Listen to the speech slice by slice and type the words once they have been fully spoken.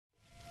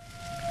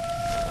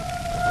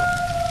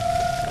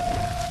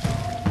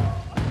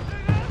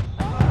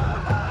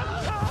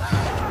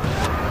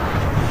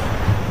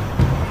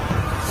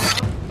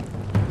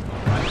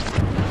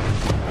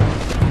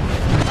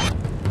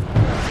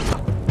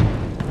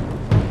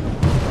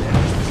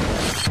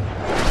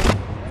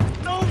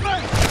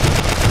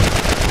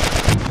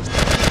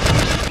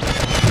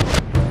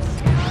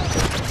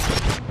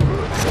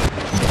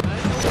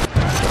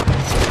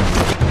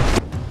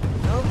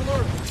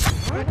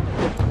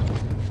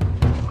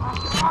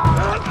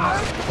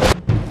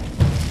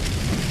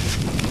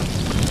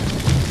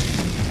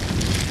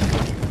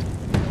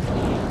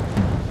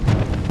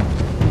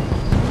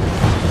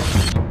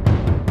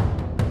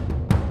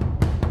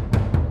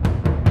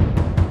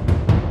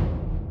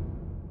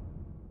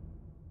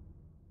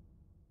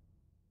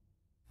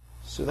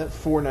So that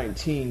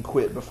 419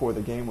 quit before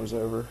the game was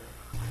over.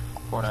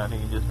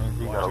 419 just means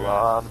you got a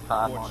lot of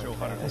time on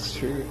it. That's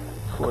true.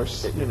 Of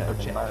course, you know,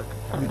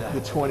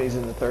 the 20s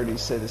and the 30s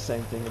say the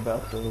same thing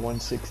about the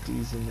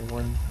 160s and the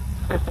one.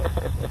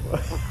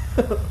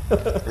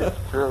 It's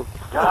true.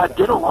 God,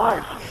 get a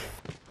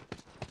life!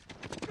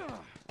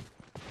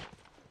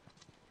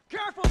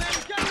 Careful, man!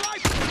 He's got a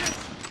life!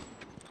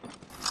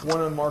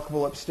 One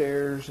unmarkable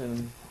upstairs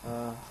and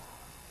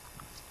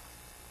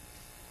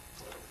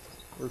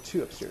or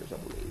two upstairs, I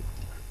believe.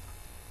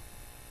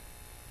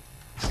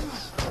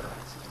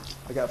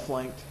 I got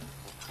flanked.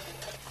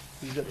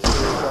 He's upstairs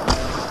right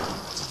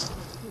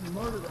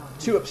now.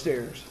 Two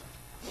upstairs.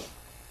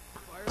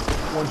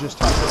 One just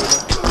topped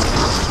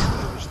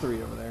over. There's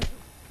three over there.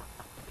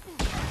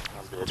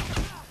 I'm dead.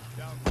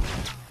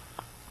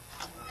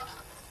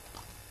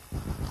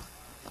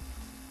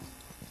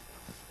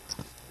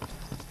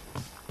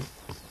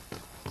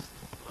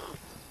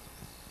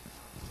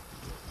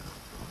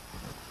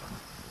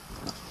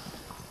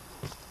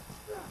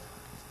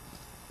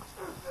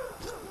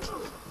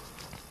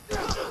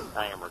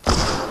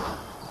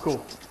 Cool.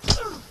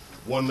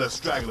 One less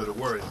straggler to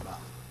worry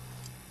about.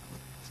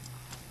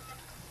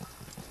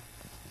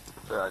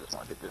 So I just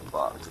want to get this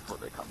box before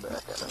they come back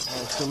at us.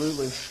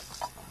 Absolutely.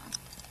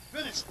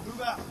 Finish.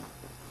 Move out.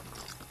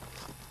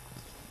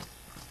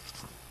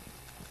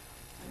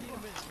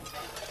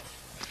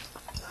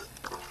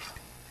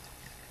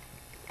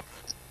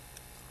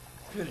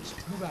 Finish.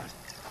 Move out.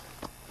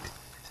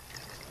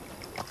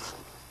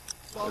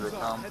 Here they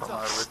come from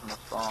our original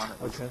spawn.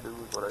 Okay. This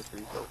is what I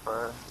see so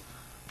far.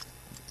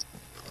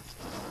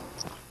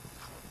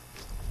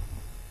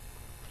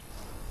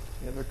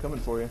 Yeah, they're coming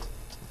for you.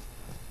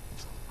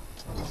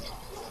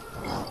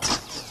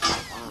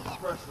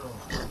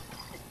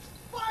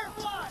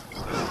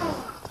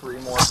 Three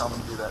more coming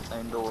through that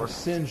same door. I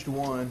singed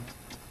one.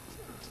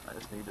 I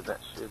just needed that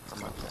shit for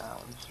my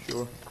challenge.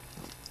 Sure.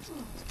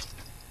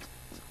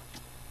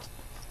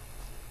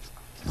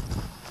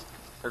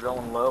 They're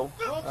going low.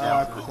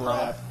 Ah,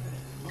 crap.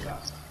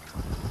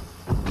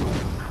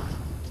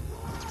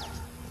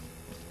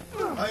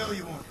 I owe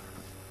you one.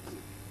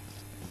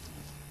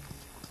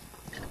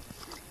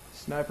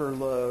 Sniper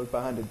low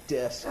behind a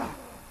desk.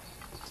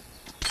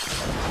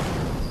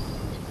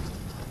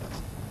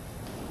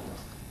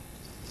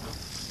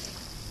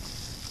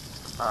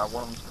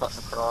 One of them's cutting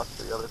across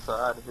to the other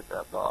side to hit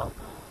that box.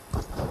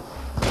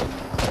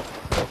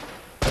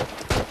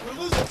 We're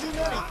losing too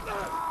many.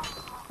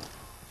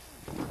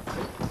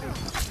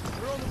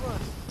 We're on the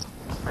run.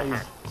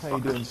 How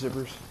you doing,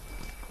 Zippers?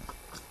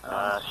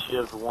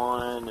 Shivved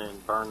one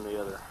and burned the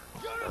other.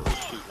 I was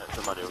shooting at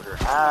somebody over here.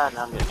 Ah,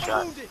 now I'm getting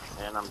shot.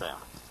 And I'm down.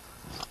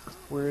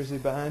 Where is he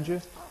behind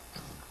you?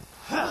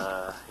 He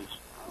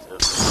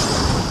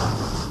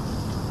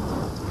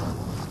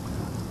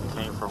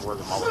came from where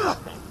the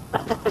Molotov came.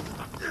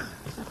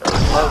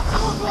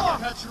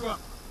 Catch you up.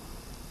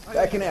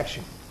 Back in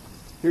action.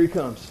 Here he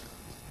comes.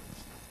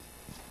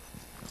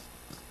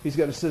 He's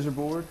got a scissor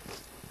board.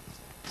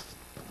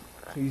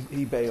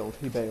 He bailed.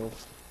 He bailed.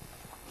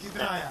 Keep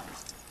an eye out.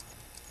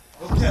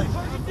 Okay.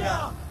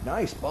 Down.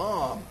 Nice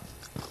bomb.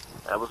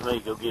 That was me.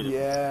 Go get it.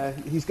 Yeah,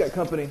 he's got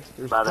company.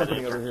 There's By that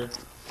company over here.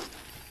 entrance.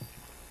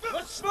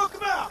 Let's smoke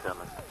him out.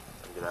 Coming.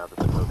 Get out of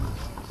the smoke.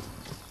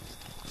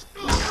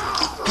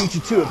 Beat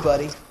you to it,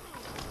 buddy.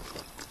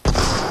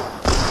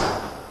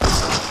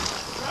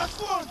 That's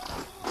one.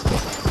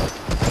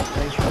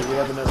 Thanks for we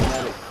have another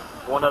medic.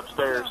 One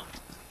upstairs.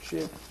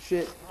 Shit.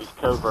 He's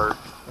covert.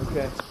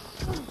 Okay.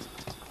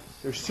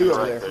 There's two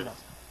over there. Okay.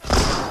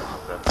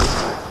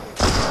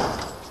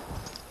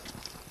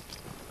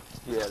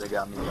 Yeah, they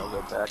got me. I'll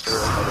go back there.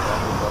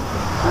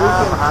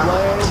 Freaking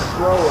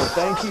flamethrower.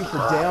 Thank you for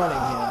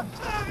downing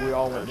him. We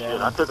all went Shit,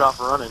 down. I took off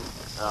running.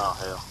 Oh,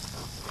 hell.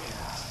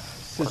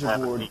 What Scissor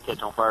happened? board. Did he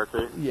catch on fire,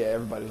 too? Yeah,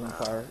 everybody's on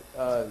fire.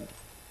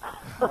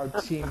 Our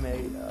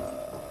teammate,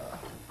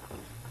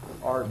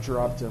 Art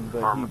dropped him,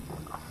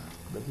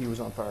 but he was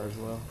on fire as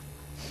well.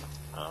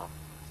 Oh.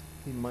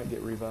 He might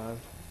get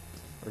revived.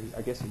 Or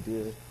I guess he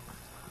did.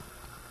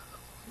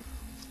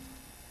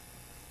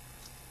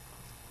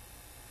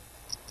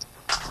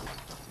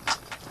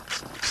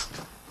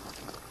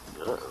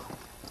 Uh-oh.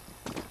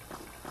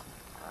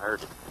 I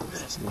heard it.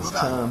 It's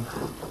time.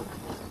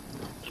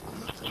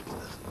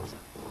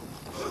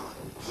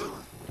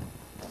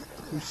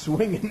 Who's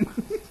swinging?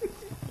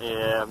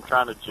 Yeah, I'm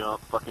trying to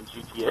jump. Fucking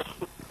GTA.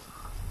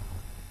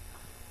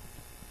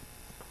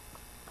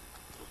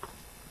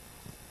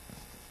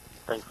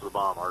 Thanks for the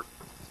bomb, Art.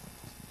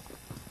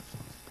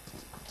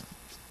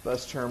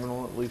 Bus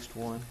terminal, at least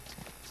one.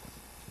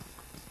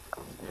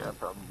 Yeah,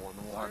 probably more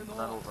than one.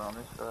 Not over on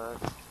this side.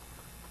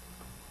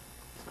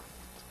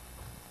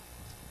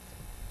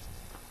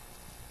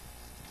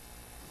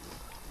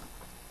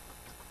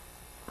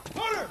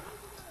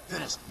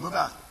 Finished. Move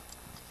out.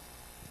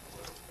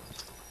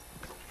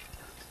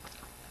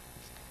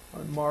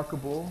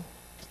 Unmarkable.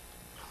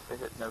 They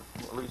hit no,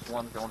 at least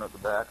one's going at the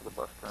back of the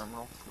bus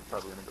terminal. We're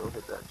probably going to go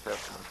hit that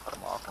chest and cut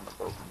them off on the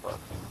broken bus.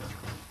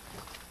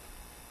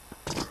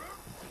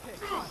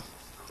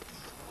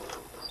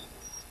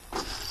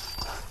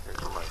 Here's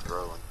somebody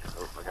throwing.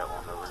 Oh, I got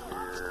one over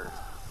here.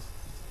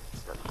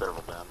 Got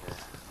several down here.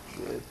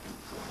 Shit.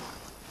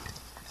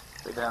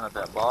 They down at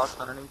that box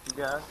underneath you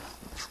guys?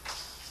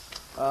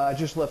 I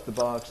just left the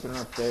box. They're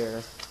not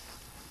there.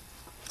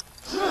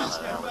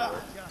 Stand back.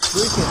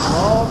 Freaking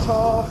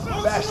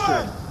Molotov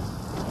bastard.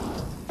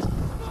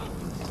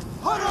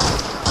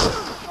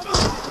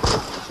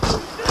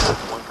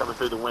 One coming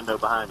through the window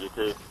behind you,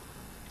 too.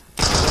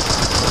 Good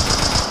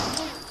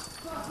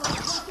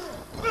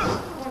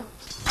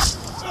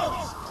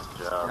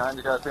job. Behind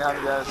you guys, behind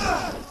you guys.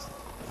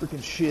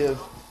 Freaking Shiv.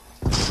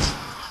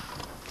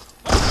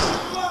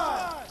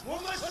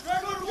 One less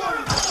straggler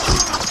running.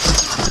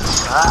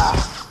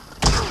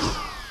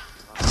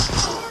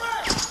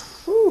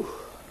 Whew.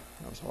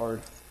 That was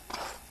hard.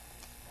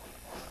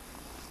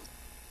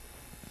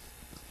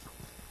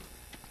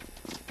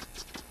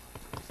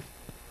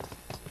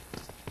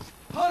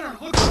 Hunter,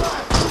 look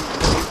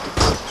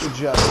alive! Good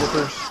job,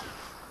 Zippers.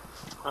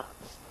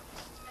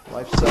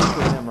 Life sucks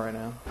for him right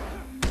now.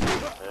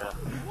 Yeah.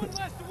 One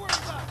less to worry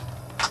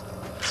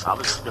about. I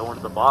was just going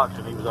to the box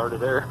and he was already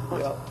there.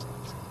 Yep.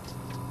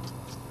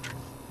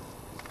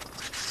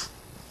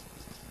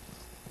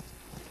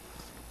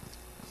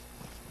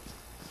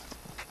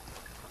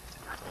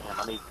 Damn,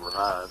 I need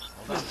revives.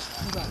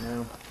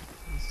 No.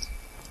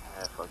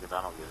 Yeah, fuck it,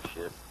 I don't give a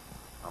shit.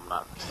 I'm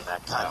not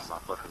backing out my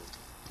fucking...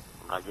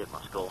 I'm not getting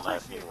my skull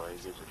mask anyway. Who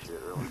gives a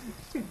shit, really?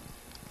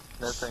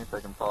 That thing's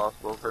like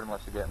impossible. Pretty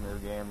much to get into the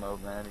game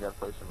mode, man. You got to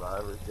play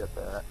survivors. You got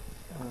that.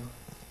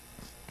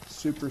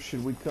 Super,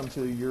 should we come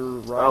to your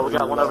right? Oh, we or got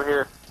your one left? over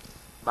here.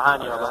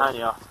 Behind y'all, behind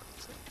y'all.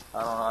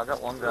 I don't know. I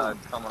got one guy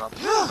coming up.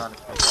 Trying to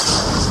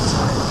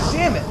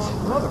Damn it,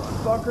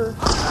 motherfucker!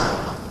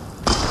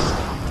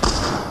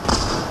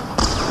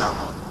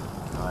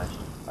 Nice.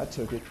 I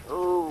took it.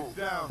 Ooh.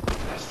 Down.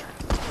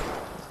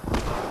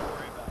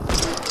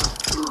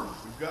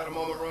 We've got him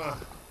on the run.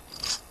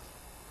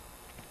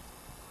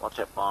 Watch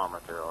that bomb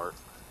right there, Art.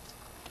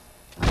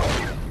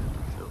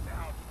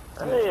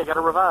 Hey, I got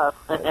a revive.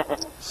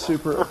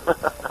 Super,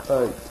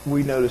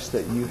 we noticed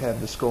that you have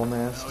the skull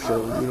mask,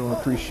 so we don't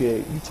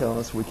appreciate you telling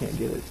us we can't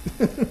get it.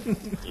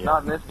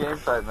 Not in this game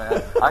type,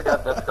 man. I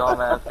got that skull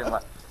mask in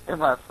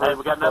my first Hey,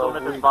 we got another one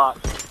in 12 this box.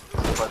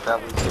 but that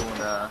was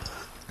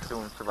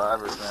doing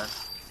survivors, man.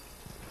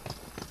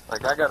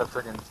 Like I got a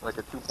freaking like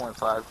a 2.5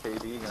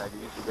 KD, and I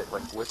usually get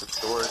like wicked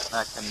scores, and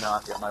I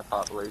cannot get my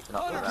population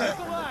up to that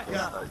in this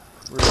game type.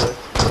 Really?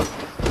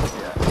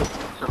 Yeah,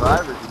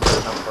 survivors you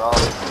get no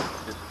problem.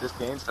 Just this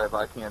game type,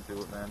 I can't do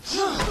it, man. It's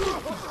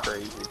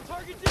crazy.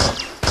 Target down.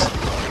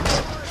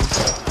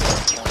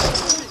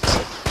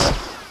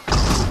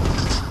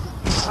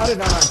 How did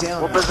I not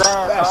down Whoop that his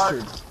ass,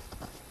 bastard?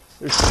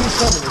 There's two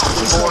coming, there's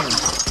two coming.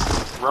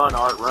 Run,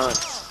 Art, run.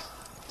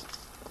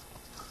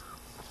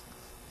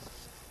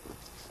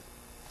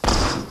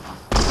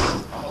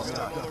 Almost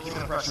done. Keep the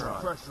pressure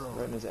on.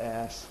 Right in his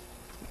ass.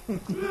 Take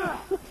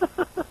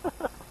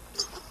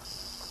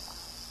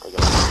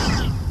it.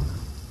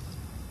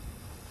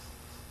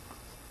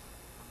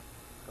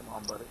 Come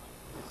on, buddy.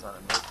 He's not a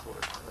no for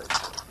it.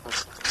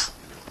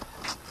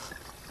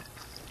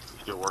 You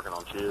still working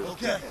on Chiz?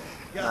 Okay.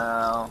 Got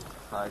No,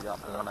 I got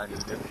one I can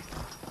get.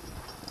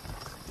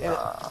 Damn it.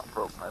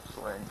 Broke my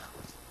swing.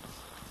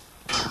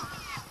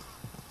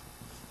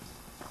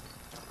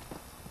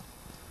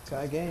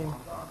 Tie game.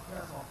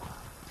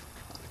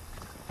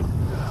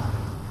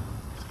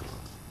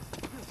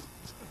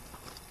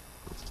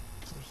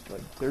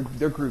 Like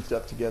they're grouped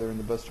up together in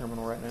the bus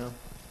terminal right now.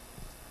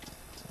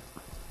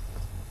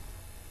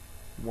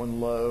 One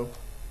low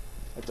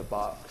at the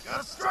box.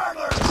 Got a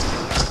straggler!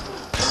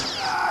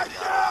 Ah,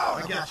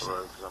 down! I got you.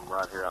 Because I'm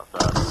right here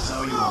outside.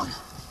 No, you won't.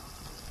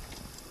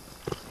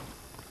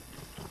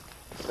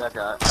 That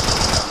guy.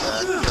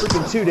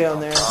 Freaking two down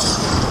there.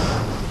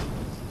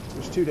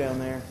 There's two down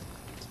there.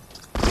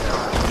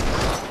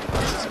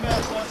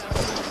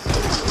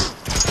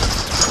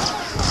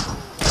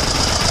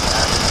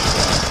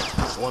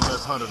 One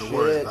less hunter to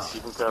worry Shit. about.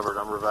 Keep them covered.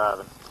 I'm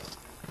reviving.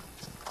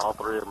 All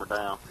three of them are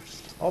down.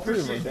 All three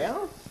of them are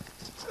down?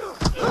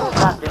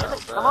 God damn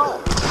it. Come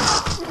on.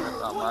 That's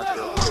not my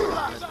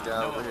fault. This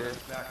guy over here.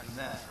 Back from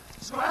that.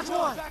 Scratch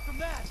one. Back from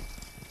that.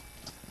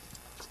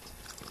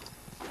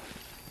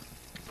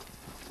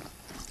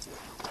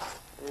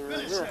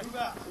 Finish. Yeah. Move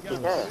out. We got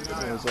him. Yeah.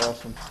 That was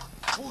awesome.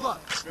 Hold on.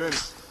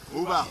 Finish.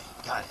 Move out.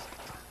 Got it.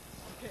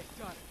 Okay,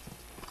 got it.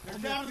 They're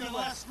down to the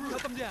last group.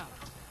 Cut them down.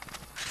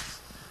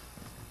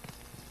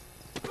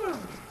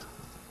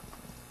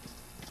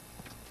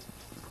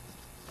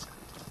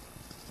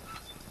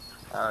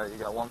 You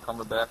got one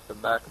coming back to the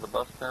back of the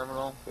bus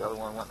terminal. The other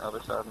one went the other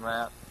side of the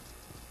map.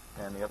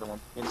 And the other one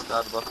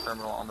inside the bus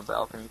terminal on the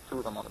balcony. Two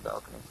of them on the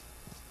balcony.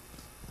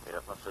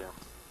 Yep, I see him.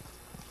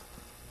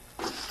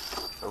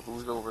 So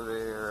who's over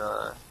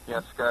there?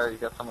 Yeah, Sky, you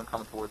got someone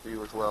coming towards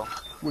you as well.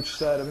 Which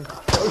side of me?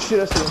 Oh shit,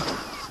 I see him.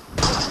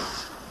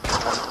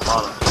 One at the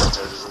bottom.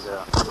 There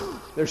we go.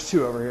 There's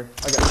two over here.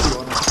 I got two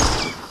on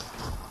him.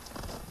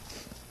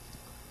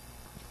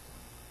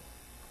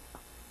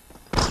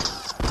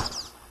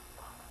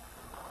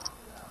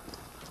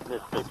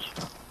 This bitch.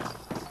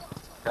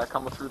 Guy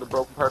coming through the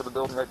broken part of the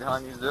building right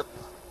behind you, Zip.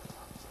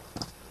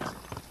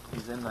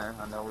 He's in there.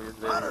 I know he is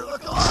there. Hunter,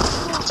 look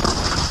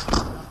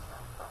alive!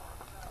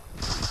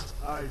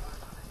 Nice.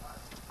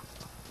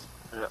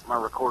 Yeah,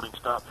 my recording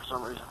stopped for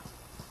some reason.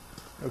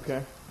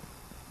 Okay.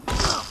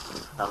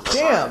 No,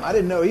 Damn, I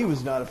didn't know he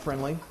was not a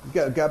friendly. You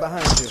got a guy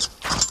behind you.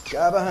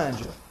 Guy behind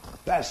you.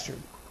 Bastard.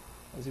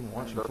 I was even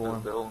watching Go for through the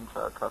him. building,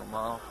 try to cut him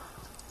off.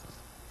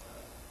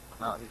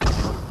 No, he's not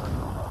cut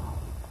him off.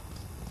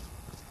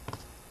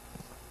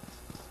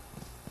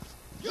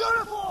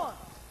 Uniform!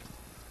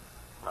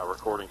 My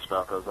recording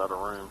stopped. I was out of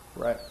room.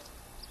 Right.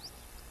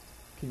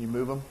 Can you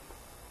move him?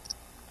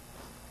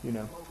 You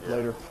know, Yeah.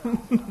 later.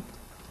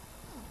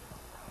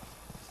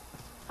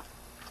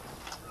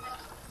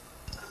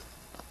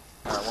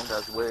 One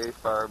guy's way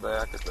far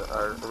back at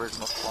our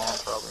original spawn,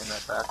 probably in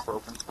that back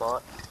broken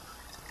spot.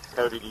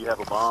 Cody, do you have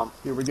a bomb?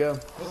 Here we go.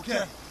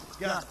 Okay,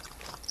 got it.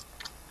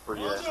 Where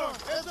you Hands at?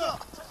 up, hands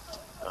up!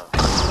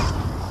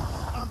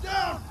 Oh. I'm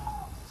down!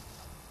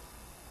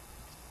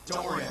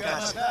 Don't worry, I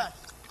got you.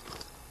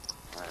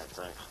 Alright,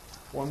 thanks.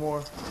 One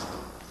more.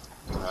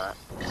 Alright.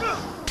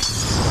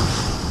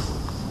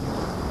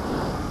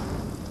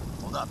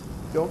 Hold up.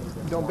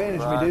 Don't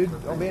bandage me,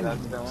 dude. Don't bandage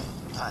me.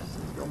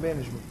 Don't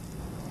bandage me.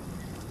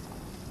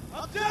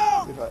 I'm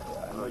down! If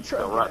I'm gonna You try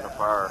fell to right get in the out.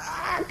 fire.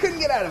 I couldn't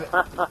get out of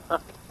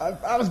it.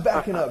 I was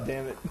backing up,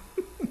 damn it.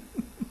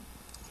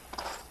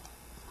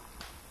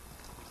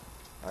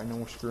 Alright, no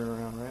more screwing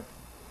around, right?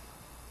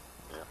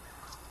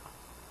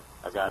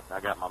 Yeah. I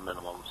got my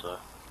minimum, so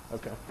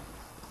Okay.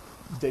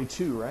 Day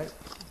 2, right?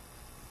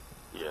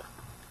 yeah.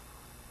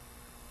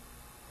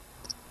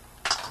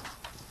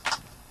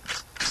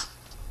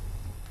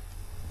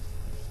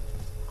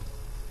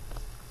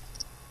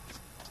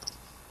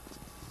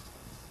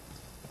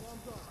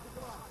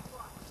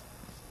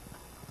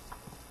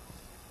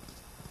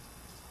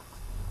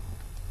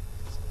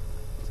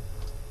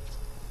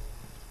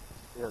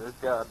 Yeah, there's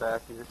a guy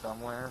back here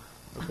somewhere.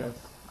 Okay.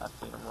 I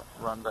seen him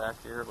run back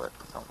here, but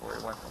don't know where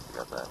he went once he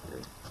got back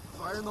here.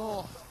 Fire in the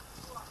hole.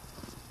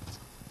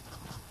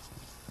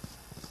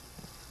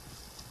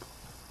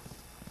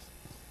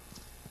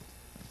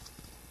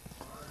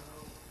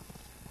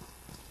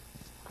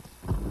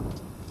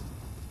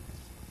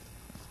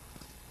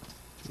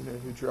 You know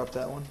who dropped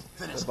that one?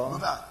 Finish, That bomb?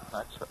 move out.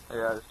 I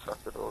just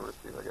chucked it over to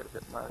see if I got a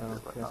hit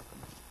marker, but Okay. nothing.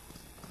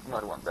 He might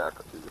have went back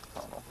up through this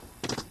tunnel.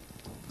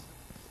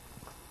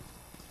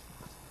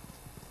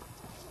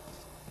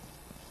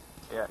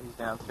 Yeah, he's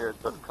downstairs,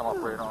 but come up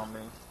right on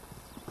me.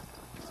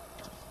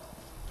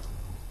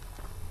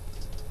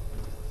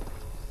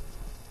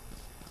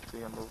 See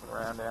him moving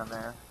around down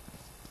there.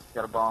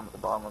 Got a bomb at the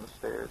bottom of the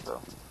stairs,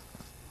 though.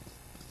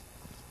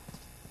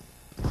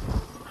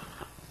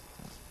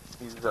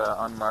 He's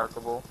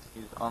unmarkable.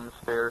 He's on the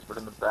stairs, but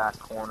in the back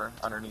corner,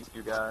 underneath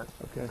you guys.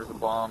 Okay. There's a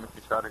bomb if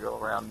you try to go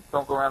around.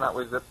 Don't go around that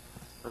way, Zip.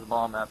 There's a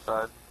bomb that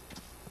side.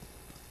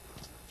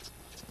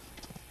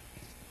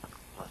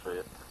 I see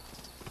it.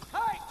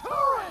 Hey,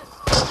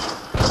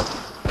 turret!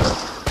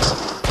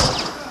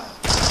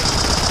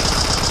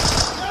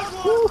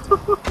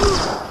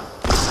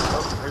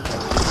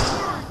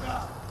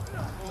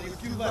 Only a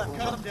few left,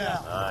 cut them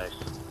down. Nice.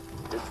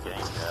 Good game,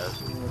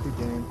 guys. Yeah, good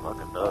game.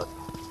 Fucking duck.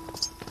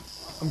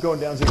 I'm going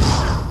down 0.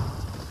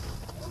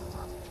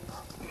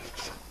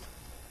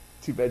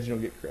 Too bad you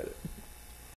don't get credit.